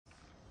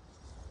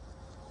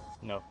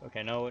No.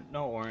 Okay, no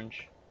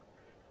orange.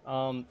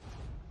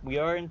 We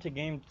are into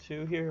game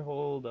 2 here.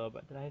 Hold up.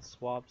 Did I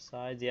swap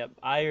sides? Yep.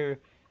 Aiur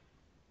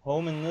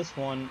home in this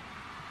one,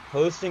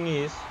 hosting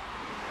East,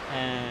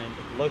 and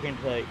looking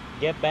to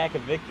get back a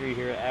victory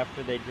here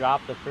after they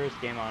dropped the first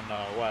game on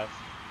West.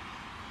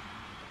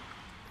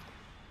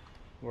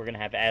 We're going to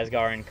have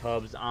Asgar and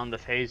Cubs on the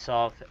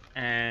face-off,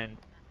 and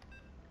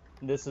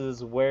this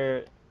is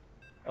where...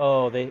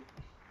 Oh, they...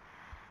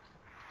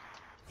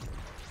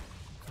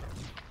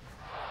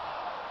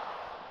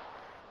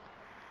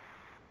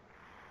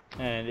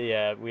 And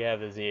yeah, we have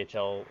the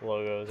ZHL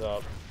logos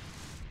up.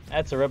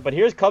 That's a rip, but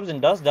here's Cubs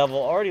and Dust Devil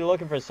already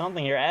looking for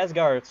something here.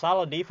 Asgar,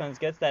 solid defense,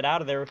 gets that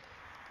out of there.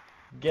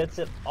 Gets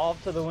it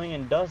off to the wing,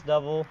 and Dust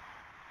Devil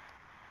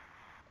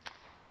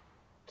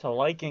to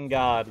Liking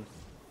God.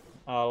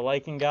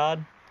 Liking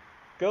God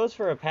goes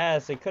for a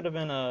pass. It could have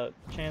been a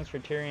chance for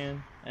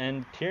Tyrion.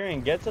 And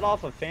Tyrion gets it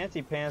off of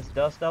Fancy Pants.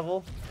 Dust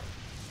Devil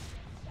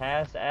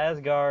past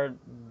Asgard.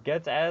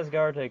 Gets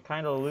Asgard to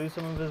kind of lose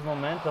some of his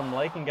momentum.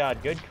 Liking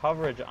God, good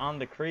coverage on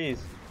the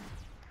crease.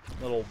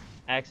 Little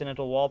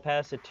accidental wall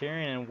pass to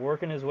Tyrion and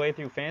working his way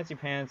through Fancy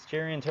Pants.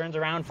 Tyrion turns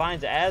around,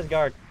 finds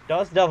Asgard.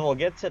 Dust Devil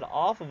gets it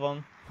off of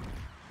him.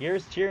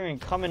 Here's Tyrion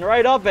coming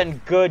right up,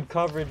 and good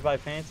coverage by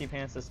Fancy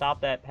Pants to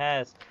stop that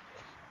pass.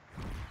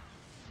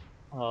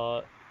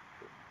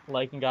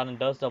 Liking God and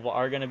Dust Devil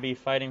are going to be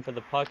fighting for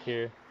the puck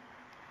here.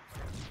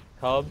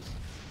 Cubs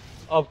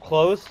up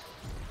close.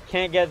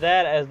 Can't get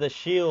that as the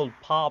shield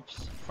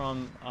pops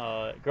from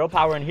Girl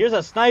Power. And here's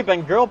a snipe,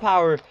 and Girl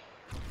Power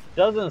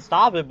doesn't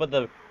stop it, but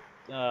the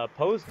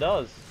post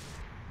does.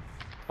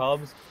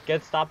 Cubs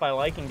get stopped by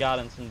Liking God,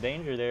 and some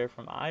danger there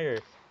from Aiur.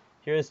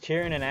 Here's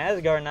Tyrion and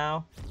Asgard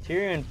now.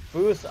 Tyrion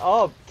boosts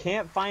up,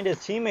 can't find his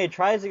teammate,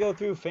 tries to go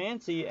through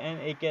Fancy, and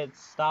it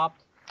gets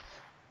stopped.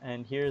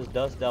 And here's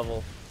Dust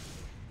Devil.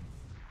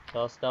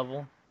 Dust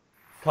Devil.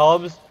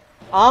 Cubs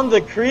on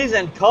the crease,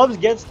 and Cubs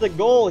gets the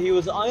goal. He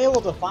was unable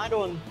to find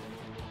one.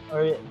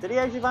 Or did he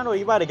actually find one?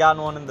 He might have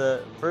gotten one in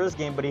the first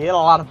game, but he hit a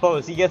lot of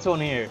posts. He gets one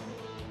here.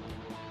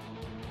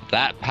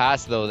 That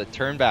pass, though, the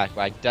turn back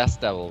by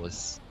Dust Devil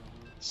was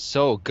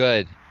so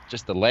good.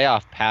 Just the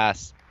layoff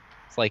pass.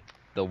 It's like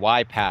the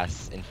Y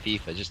pass in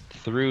FIFA, just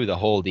through the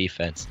whole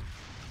defense.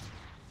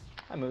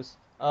 Hi, Moose.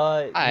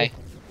 Hi.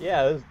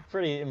 Yeah, it was a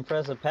pretty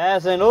impressive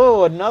pass. And,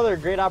 oh, another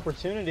great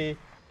opportunity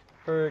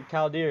for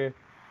Kaldir.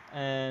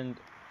 And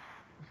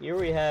here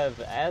we have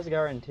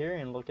Asgard and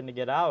Tyrion looking to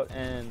get out.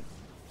 And,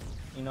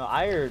 you know,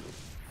 Aiur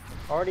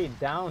already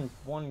down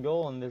 1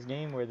 goal in this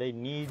game where they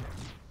need...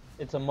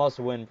 It's a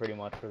must-win pretty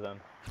much for them.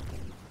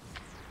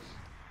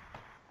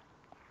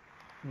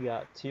 We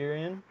got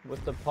Tyrion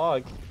with the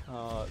puck.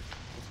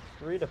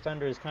 3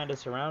 defenders kind of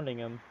surrounding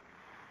him.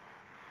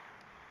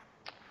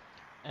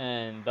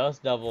 And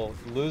Dust Devil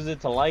loses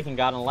it to Liking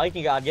God, and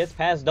Liking God gets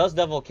past Dust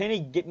Devil. Can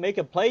he make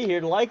a play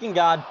here? Liking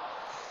God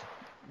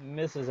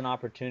misses an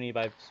opportunity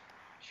by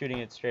shooting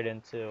it straight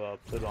into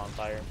Pluto on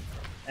Fire.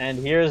 And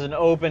here's an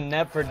open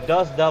net for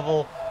Dust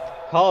Devil.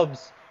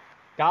 Cubs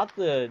got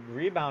the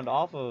rebound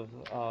off of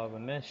a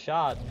missed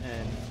shot,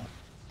 and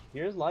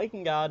here's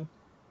Liking God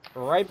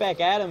right back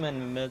at him,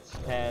 and a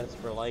missed pass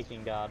for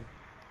Liking God.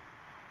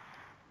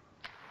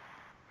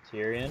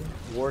 Tyrion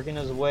working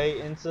his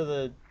way into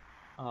the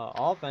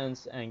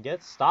offense and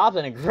gets stopped,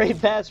 and a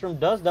great pass from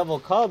Dust Devil.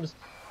 Cubs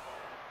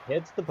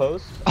hits the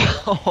post.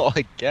 Oh,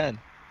 again.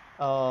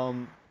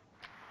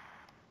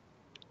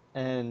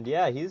 And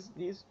yeah, he's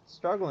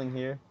struggling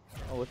here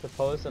with the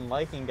post, and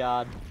Liking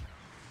God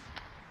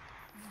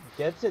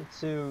gets it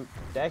to...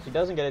 Actually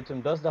doesn't get it to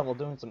him. Dust Devil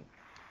doing some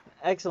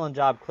excellent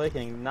job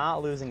clicking,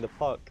 not losing the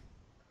puck.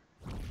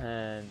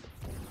 And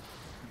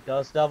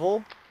Dust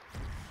Devil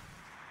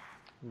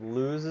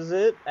loses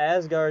it.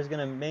 Asgard is going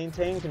to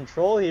maintain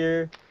control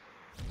here.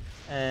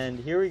 And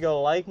here we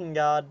go. Liking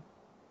God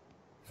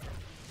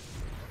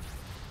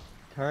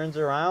turns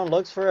around,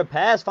 looks for a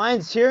pass,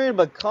 finds Tyrion,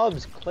 but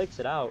Cubs clicks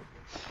it out.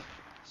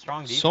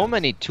 Strong defense. So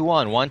many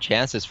 2-on-1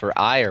 chances for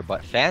Aiur,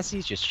 but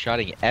Fancy's just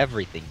shutting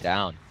everything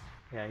down.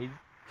 Yeah, he's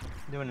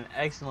doing an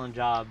excellent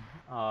job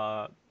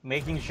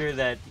making sure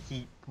that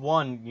he,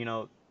 you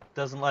know,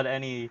 doesn't let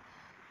any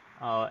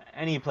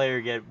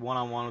player get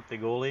one-on-one with the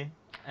goalie,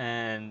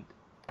 and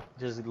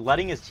just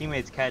letting his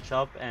teammates catch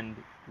up and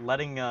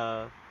letting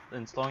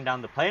and slowing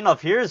down the play.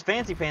 Enough. Here's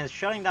Fancy Pants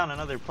shutting down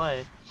another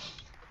play,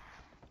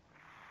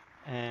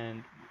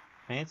 and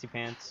Fancy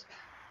Pants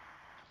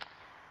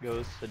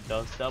goes to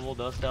Dust Devil.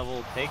 Dust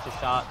Devil takes a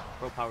shot.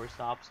 Pro Power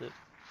stops it.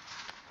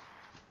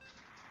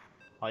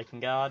 Liking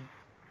God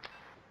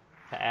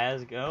to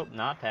Asgard. Oh,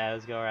 not to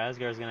Asgard.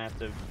 Asgard's gonna have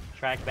to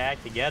track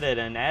back to get it,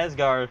 and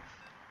Asgard,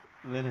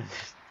 in a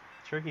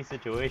tricky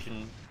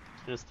situation,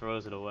 just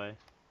throws it away.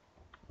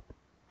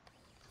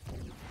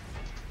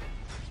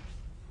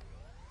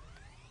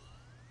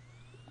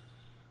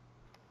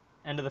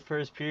 End of the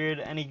first period.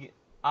 Any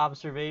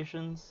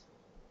observations?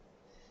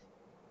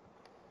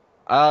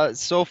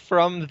 So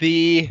from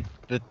the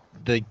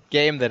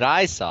game that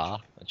I saw,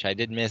 which I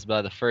did miss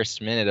by the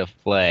first minute of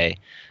play,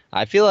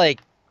 I feel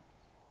like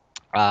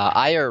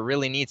Aiur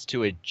really needs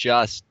to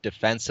adjust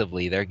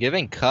defensively. They're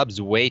giving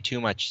Cubs way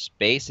too much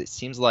space. It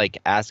seems like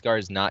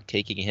Asgard's not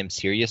taking him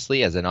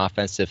seriously as an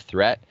offensive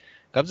threat.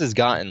 Cubs has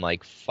gotten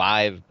like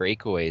 5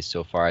 breakaways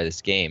so far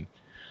this game.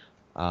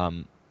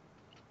 Um,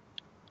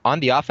 on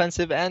the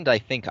offensive end, I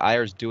think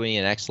Aiur's doing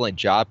an excellent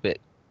job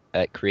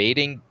at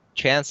creating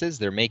chances.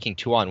 They're making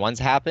 2-on-1s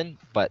happen,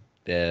 but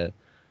the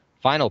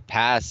final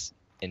pass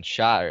and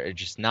shot are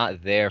just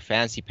not there.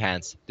 Fancy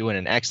Pants doing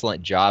an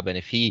excellent job, and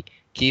if he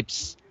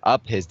keeps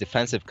up his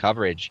defensive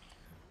coverage,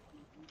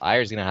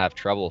 Aiur's gonna have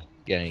trouble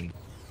getting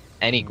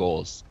any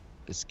goals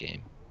this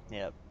game.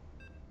 Yep.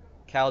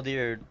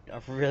 Kaldir,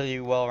 a really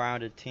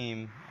well-rounded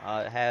team,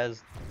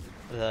 has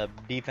the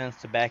defense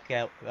to back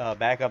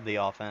up the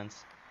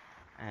offense.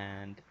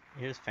 And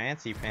here's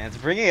Fancy Pants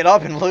bringing it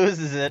up and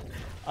loses it.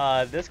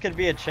 This could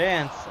be a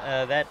chance.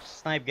 That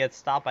snipe gets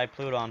stopped by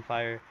Pluto on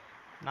fire.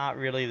 Not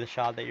really the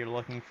shot that you're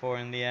looking for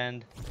in the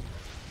end.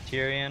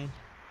 Tyrion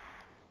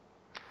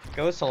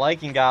goes to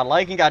Liking God.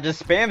 Liking God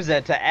just spams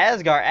it to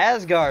Asgard.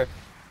 Asgard.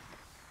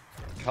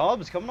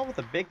 Cubs coming up with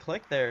a big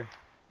click there.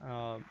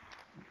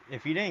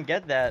 If he didn't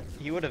get that,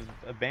 he would have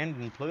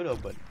abandoned Pluto,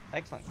 but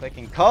excellent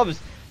clicking. Cubs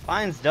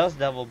finds Dust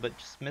Devil, but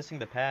just missing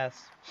the pass.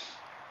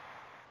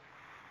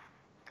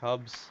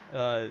 Cubs,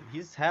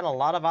 he's had a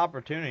lot of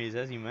opportunities,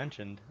 as you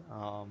mentioned.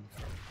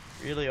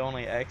 Really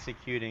only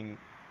executing,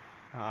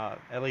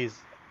 at least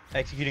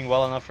executing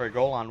well enough for a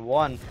goal on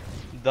one.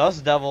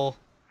 Dust Devil,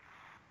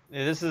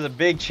 this is a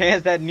big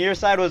chance. That near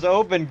side was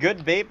open.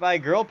 Good bait by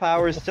Girl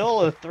Power,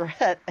 still a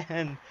threat,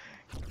 and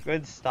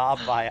good stop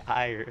by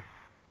Aiur.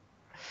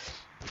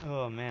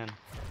 Oh man.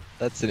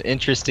 That's an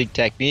interesting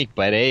technique,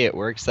 but hey, it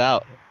works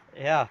out.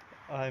 Yeah,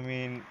 I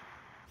mean,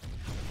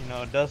 you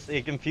know,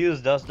 it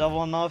confused Dust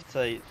Devil enough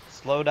to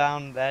slow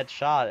down that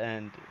shot,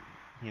 and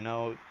you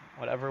know,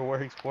 whatever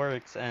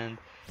works. And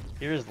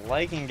here's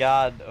Liking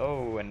God.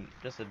 Oh, and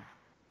just a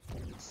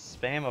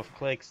spam of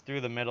clicks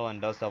through the middle, and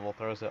Dust Devil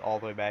throws it all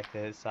the way back to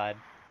his side.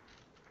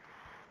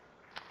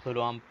 Pluto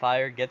on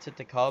fire, gets it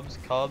to Cubs.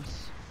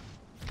 Cubs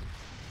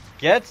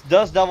gets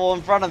Dust Devil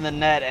in front of the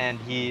net, and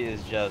he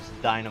is just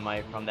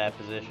dynamite from that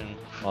position.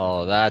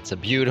 Oh, that's a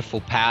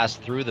beautiful pass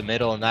through the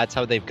middle, and that's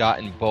how they've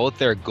gotten both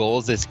their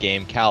goals this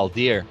game.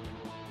 Kaldir.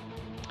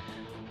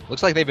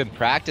 Looks like they've been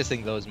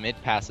practicing those mid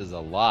passes a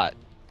lot.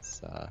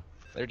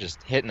 They're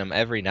just hitting them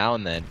every now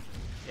and then.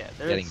 Yeah,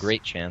 getting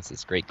great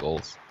chances, great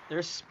goals.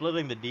 They're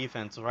splitting the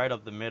defense right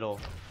up the middle,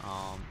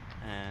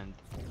 and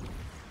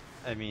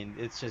I mean,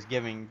 it's just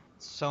giving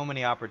so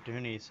many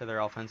opportunities to their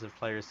offensive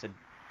players to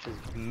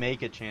just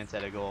make a chance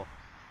at a goal.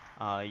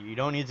 You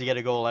don't need to get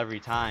a goal every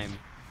time,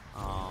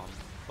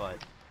 but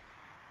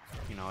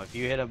you know, if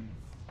you hit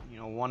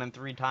 1 in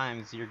 3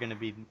 times, you're gonna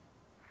be,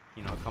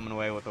 coming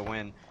away with a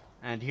win.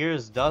 And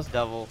here's Dust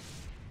Devil,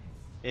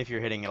 if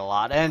you're hitting it a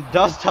lot, and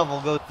Dust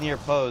Devil goes near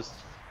post,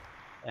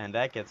 and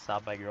that gets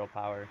stopped by Girl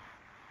Power.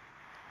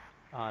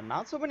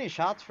 Not so many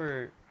shots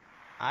for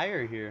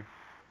Aiur here.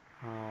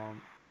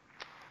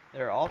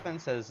 Their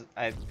offense has,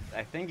 I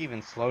think,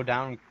 even slowed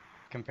down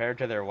compared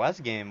to their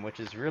West game, which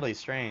is really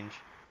strange.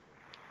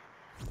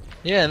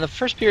 Yeah, in the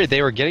first period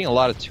they were getting a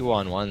lot of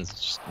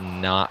 2-on-1s, just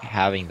not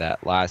having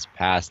that last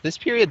pass. This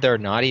period they're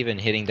not even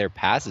hitting their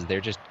passes, they're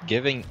just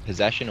giving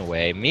possession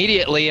away.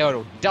 Immediately,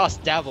 oh,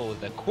 Dust Devil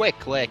with a quick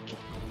click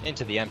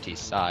into the empty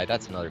side.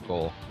 That's another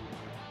goal.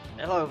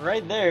 And look,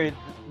 right there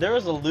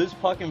was a loose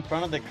puck in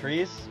front of the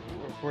crease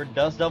where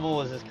Dust Devil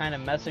was just kind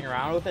of messing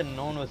around with it, and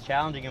no one was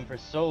challenging him for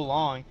so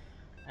long,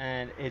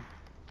 and it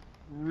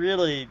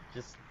really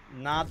just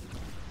not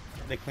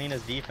the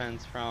cleanest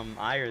defense from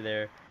Aiur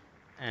there,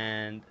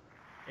 and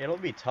it'll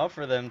be tough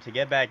for them to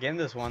get back in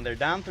this one. They're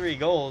down 3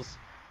 goals,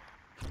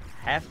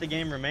 half the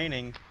game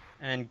remaining,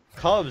 and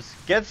Cubs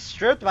gets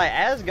stripped by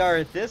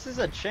Asgard. This is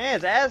a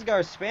chance.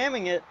 Asgard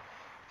spamming it.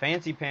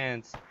 Fancy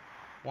Pants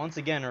once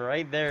again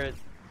right there,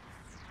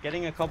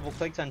 getting a couple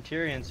clicks on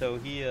Tyrion, so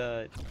he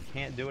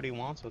can't do what he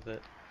wants with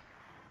it.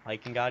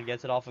 Liking God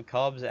gets it off of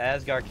Cubs.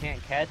 Asgard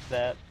can't catch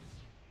that.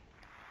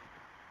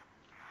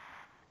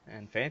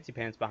 And Fancy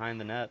Pants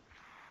behind the net.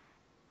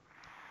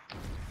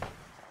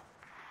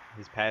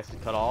 His pass is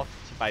cut off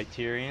by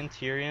Tyrion.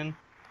 Tyrion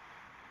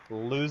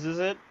loses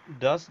it.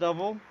 Dust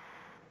Devil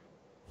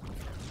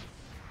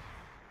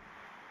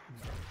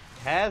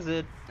has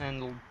it,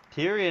 and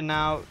Tyrion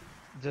now,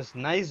 just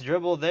nice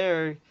dribble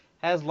there.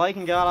 Has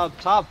Liking God up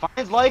top.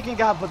 Finds Liking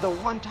God, but the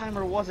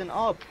one-timer wasn't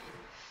up.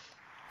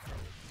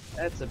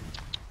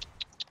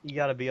 You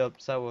gotta be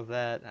upset with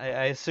that.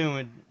 I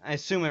assume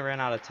it ran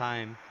out of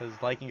time because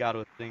Liking God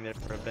was sitting there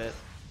for a bit.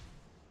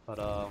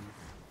 But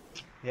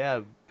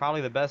yeah,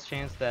 probably the best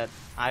chance that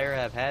Aiur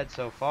have had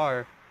so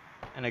far,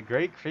 and a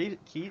great crease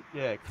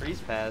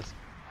pass.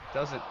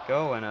 Doesn't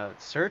go, and a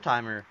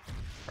timer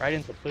right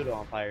into Pluto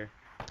on fire.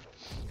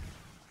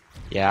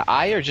 Yeah,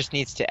 Aiur just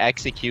needs to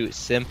execute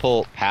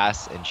simple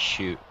pass and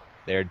shoot.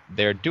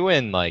 They're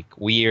doing like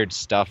weird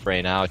stuff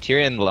right now.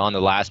 Tyrion on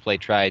the last play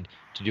tried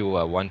to do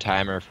a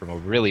one-timer from a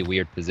really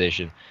weird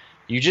position.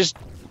 You just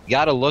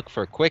gotta look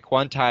for quick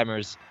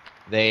one-timers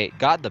They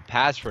got the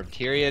pass from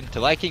Tyrion to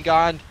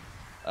Lycangond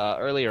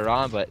earlier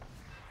on, but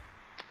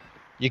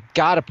you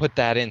gotta put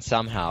that in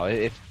somehow.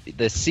 If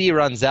the C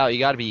runs out, you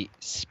gotta be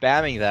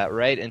spamming that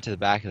right into the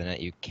back of the net.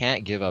 You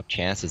can't give up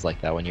chances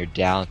like that when you're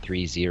down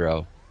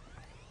 3-0.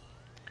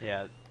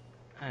 Yeah,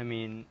 I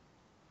mean,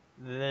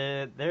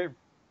 they're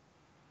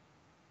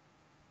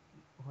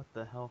what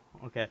the hell?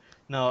 Okay,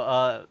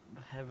 no,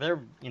 they're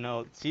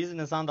season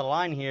is on the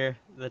line here.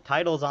 The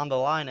title's on the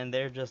line, and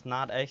they're just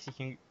not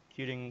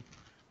executing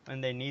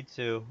when they need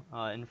to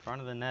in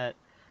front of the net.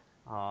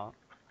 I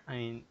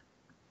mean,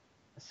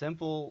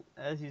 simple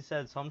as you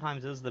said,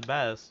 sometimes is the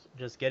best.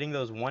 Just getting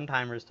those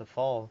one-timers to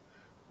fall.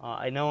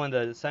 I know in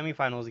the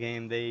semifinals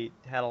game they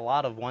had a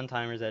lot of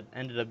one-timers that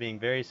ended up being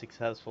very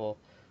successful.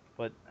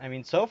 But I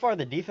mean, so far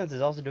the defense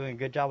is also doing a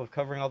good job of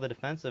covering all the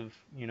defensive,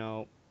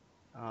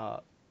 uh,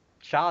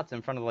 shots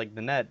in front of like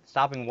the net,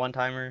 stopping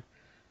one-timer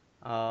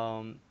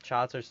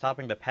shots or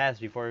stopping the pass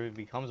before it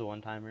becomes a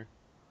one-timer.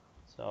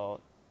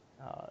 So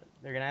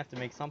they're gonna have to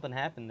make something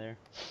happen there.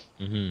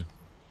 Hmm.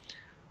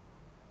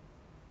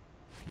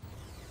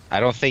 I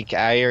don't think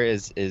Aiur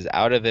is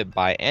out of it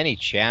by any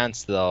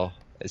chance, though.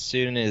 As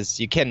soon as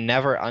you can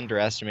never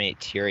underestimate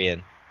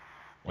Tyrion.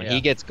 When Yeah.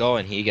 he gets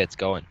going, he gets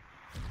going.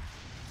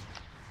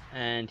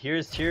 And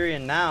here's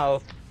Tyrion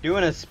now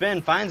doing a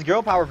spin, finds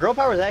Girl Power. Girl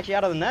Power is actually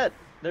out of the net.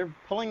 They're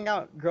pulling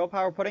out Girl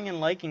Power, putting in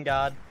Liking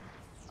God.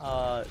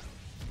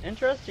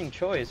 Interesting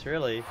choice,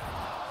 really.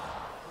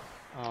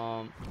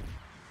 I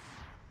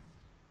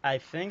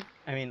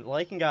mean,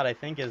 Liking God, I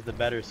think, is the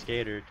better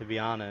skater, to be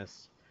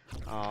honest.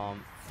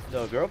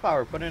 So Girl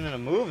Power putting in a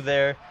move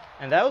there,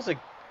 and that was a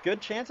good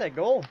chance at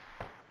goal.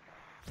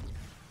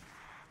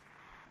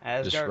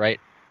 Asgard. Just right.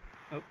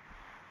 Oh.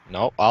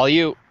 No, all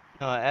you.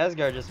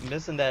 Asgard just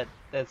missing that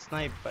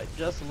snipe by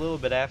just a little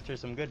bit after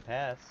some good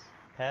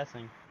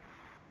passing.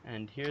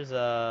 And here's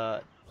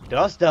a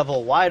Dust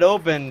Devil wide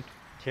open.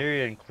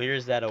 Tyrion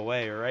clears that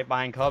away right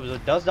behind Cubs. The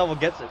Dust Devil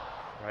gets it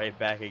right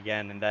back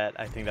again, and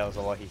I think that was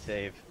a lucky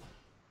save.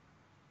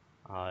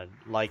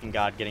 Liking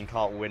God getting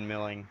caught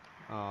windmilling.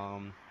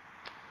 And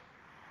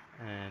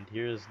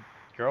here's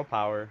Girl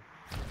Power.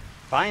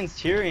 Finds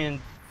Tyrion.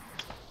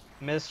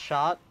 Missed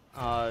shot.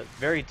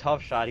 Very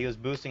tough shot. He was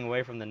boosting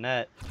away from the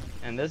net.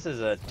 And this is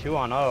a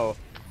 2-on-0.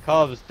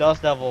 Cubs,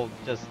 Dust Devil,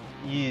 just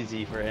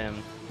easy for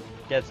him.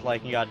 Gets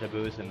Liking God to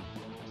boost and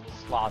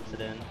slots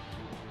it in.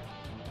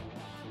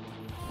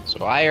 So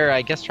Aiur,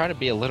 I guess, trying to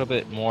be a little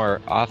bit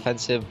more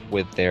offensive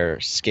with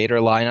their skater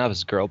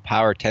lineups. Girl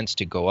Power tends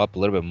to go up a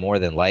little bit more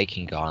than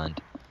Lycangond.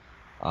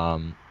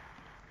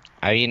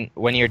 I mean,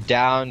 when you're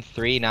down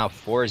 3, now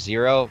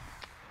 4-0,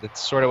 that's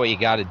sort of what you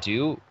got to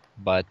do.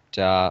 But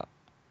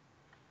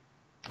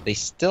they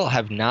still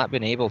have not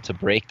been able to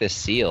break the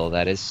seal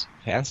that is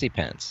Fancy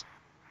Pants.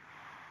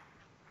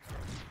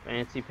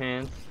 Fancy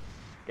Pants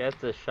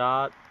gets a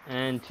shot,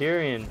 and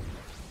Tyrion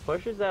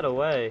pushes that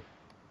away.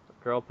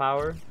 Girl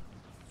Power.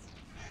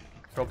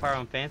 Girl Power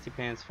and Fancy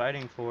Pants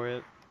fighting for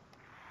it.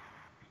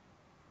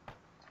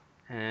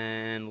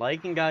 And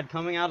Liking God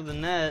coming out of the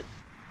net.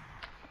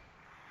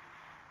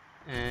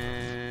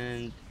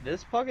 And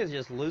this puck is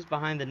just loose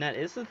behind the net.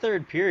 It's the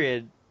third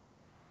period.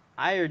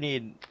 Aiur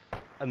need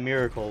a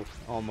miracle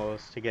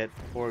almost to get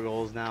 4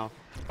 goals now.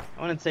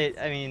 I wouldn't say,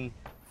 I mean,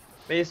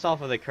 based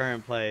off of the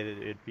current play,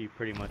 it'd be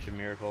pretty much a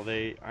miracle.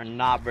 They are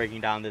not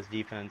breaking down this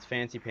defense.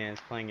 Fancy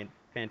Pants playing a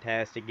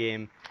fantastic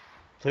game.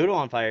 Pluto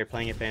on Fire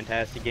playing a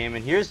fantastic game.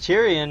 And here's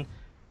Tyrion.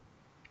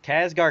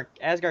 Asgard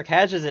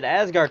catches it.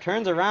 Asgard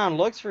turns around,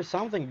 looks for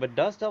something, but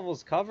Dust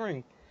Devil's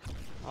covering.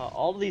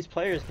 All of these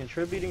players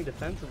contributing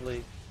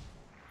defensively.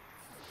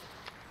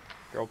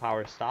 Girl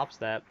Power stops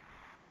that.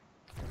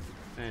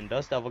 And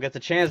Dust Devil gets a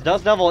chance.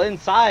 Dust Devil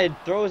inside,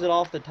 throws it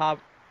off the top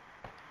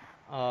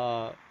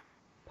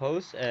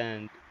post,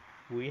 and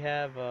we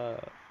have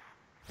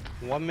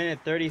 1 minute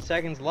 30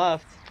 seconds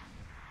left.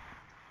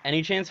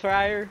 Any chance for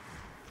Aiur?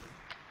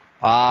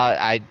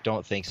 I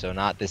don't think so.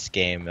 Not this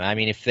game. I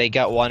mean, if they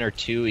got 1 or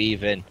 2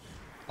 even,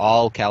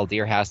 all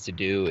Kaldir has to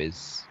do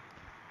is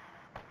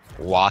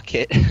walk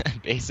it,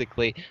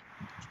 basically.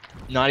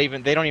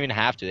 They don't even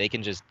have to. They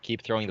can just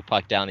keep throwing the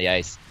puck down the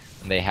ice,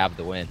 and they have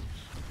the win.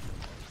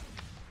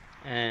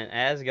 And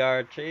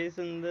Asgard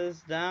chasing this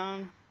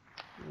down.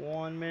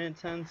 1 minute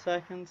 10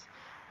 seconds.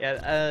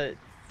 Yeah,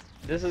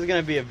 this is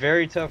gonna be a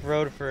very tough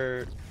road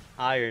for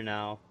Aiur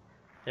now.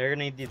 They're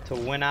gonna need to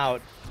win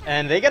out,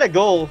 and they get a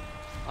goal.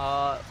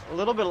 A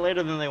little bit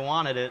later than they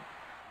wanted it,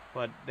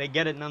 but they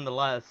get it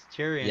nonetheless.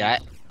 Tyrion. Yeah,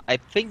 I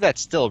think that's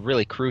still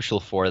really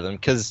crucial for them,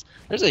 because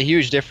there's a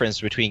huge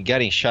difference between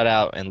getting shut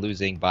out and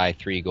losing by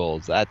 3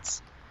 goals.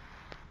 It's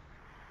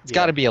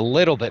got to be a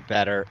little bit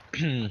better,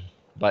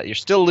 but you're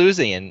still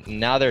losing, and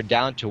now they're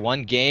down to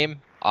 1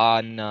 game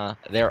on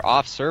their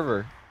off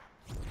server.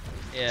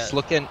 Yeah. It's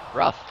looking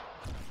rough.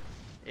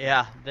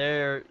 Yeah,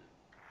 they're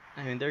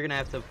gonna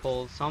have to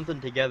pull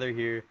something together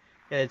here.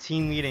 Get a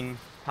team meeting,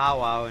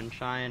 powwow, and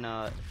try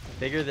and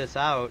figure this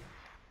out.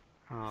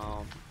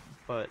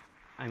 But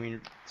I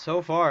mean,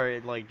 so far,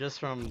 like just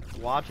from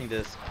watching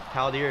this,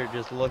 Kaldir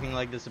just looking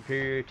like the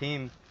superior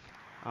team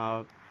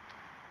uh,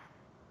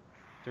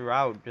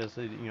 throughout. Just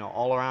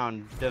all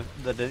around.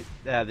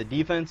 The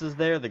defense is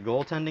there, the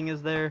goaltending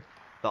is there,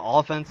 the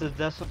offense is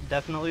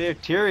definitely there.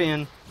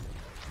 Tyrion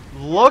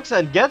looks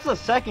and gets a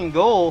second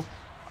goal.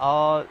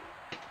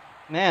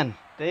 Man,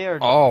 they are.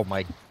 Oh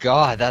my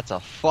god, that's a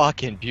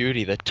fucking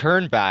beauty. The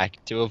turn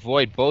back to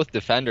avoid both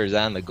defenders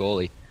and the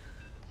goalie.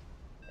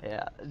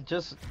 Yeah,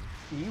 just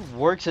he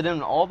works it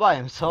in all by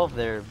himself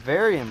there.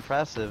 Very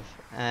impressive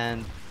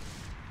and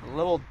a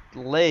little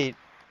late,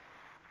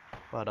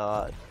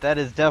 but that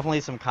is definitely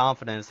some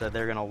confidence that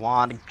they're gonna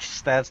want.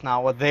 That's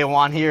not what they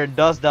want here.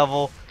 Dust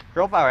Devil,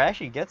 Girl Power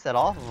actually gets that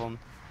off of him.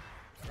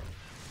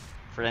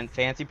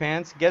 Fancy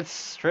Pants gets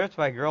stripped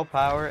by Girl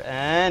Power,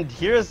 and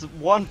here's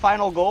one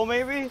final goal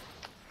maybe.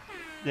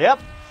 Yep,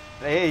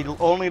 they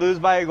only lose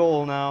by a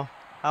goal now.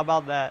 How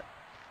about that?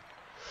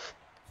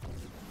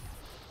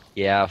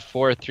 Yeah,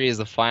 4-3 is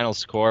the final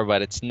score,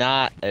 but it's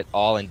not at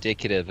all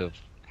indicative of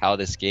how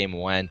this game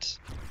went.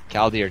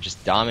 Kaldir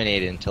just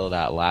dominated until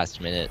that last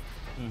minute.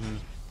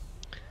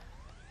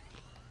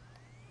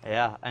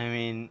 Yeah, I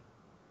mean,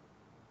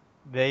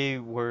 they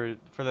were,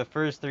 for the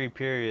first 3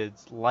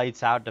 periods,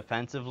 lights out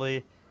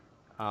defensively.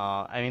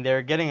 I mean, they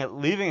were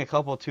leaving a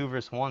couple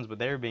 2v1s, but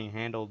they were being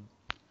handled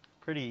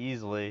pretty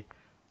easily.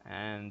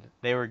 And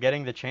they were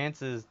getting the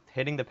chances,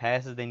 hitting the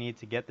passes they need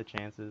to get the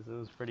chances. It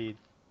was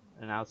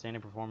an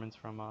outstanding performance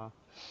from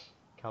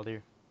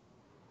Kaldir.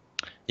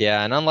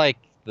 Yeah, and unlike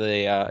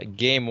the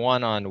game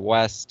one on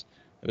West,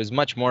 it was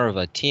much more of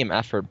a team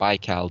effort by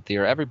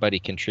Kaldir. Everybody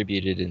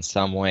contributed in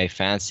some way.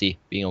 Fancy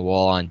being a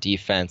wall on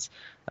defense,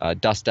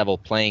 Dust Devil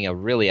playing a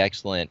really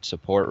excellent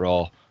support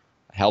role,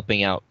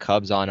 helping out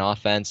Cubs on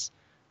offense,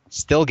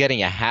 still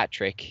getting a hat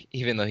trick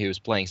even though he was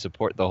playing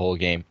support the whole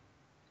game,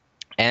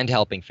 and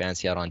helping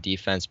Fancy out on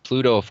defense.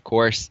 Pluto, of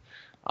course,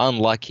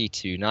 unlucky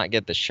to not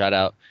get the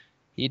shutout.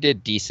 He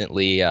did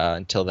decently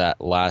until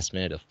that last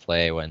minute of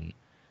play when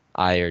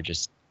Aiur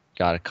just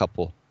got a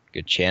couple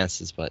good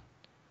chances, but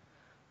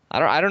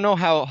I don't know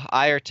how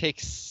Aiur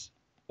takes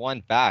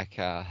one back.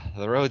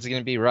 The road's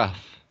gonna be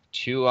rough.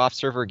 2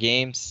 off-server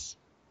games.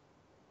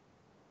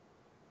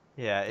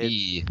 Yeah,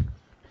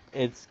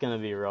 it's gonna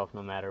be rough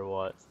no matter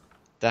what.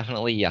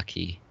 Definitely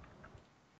yucky.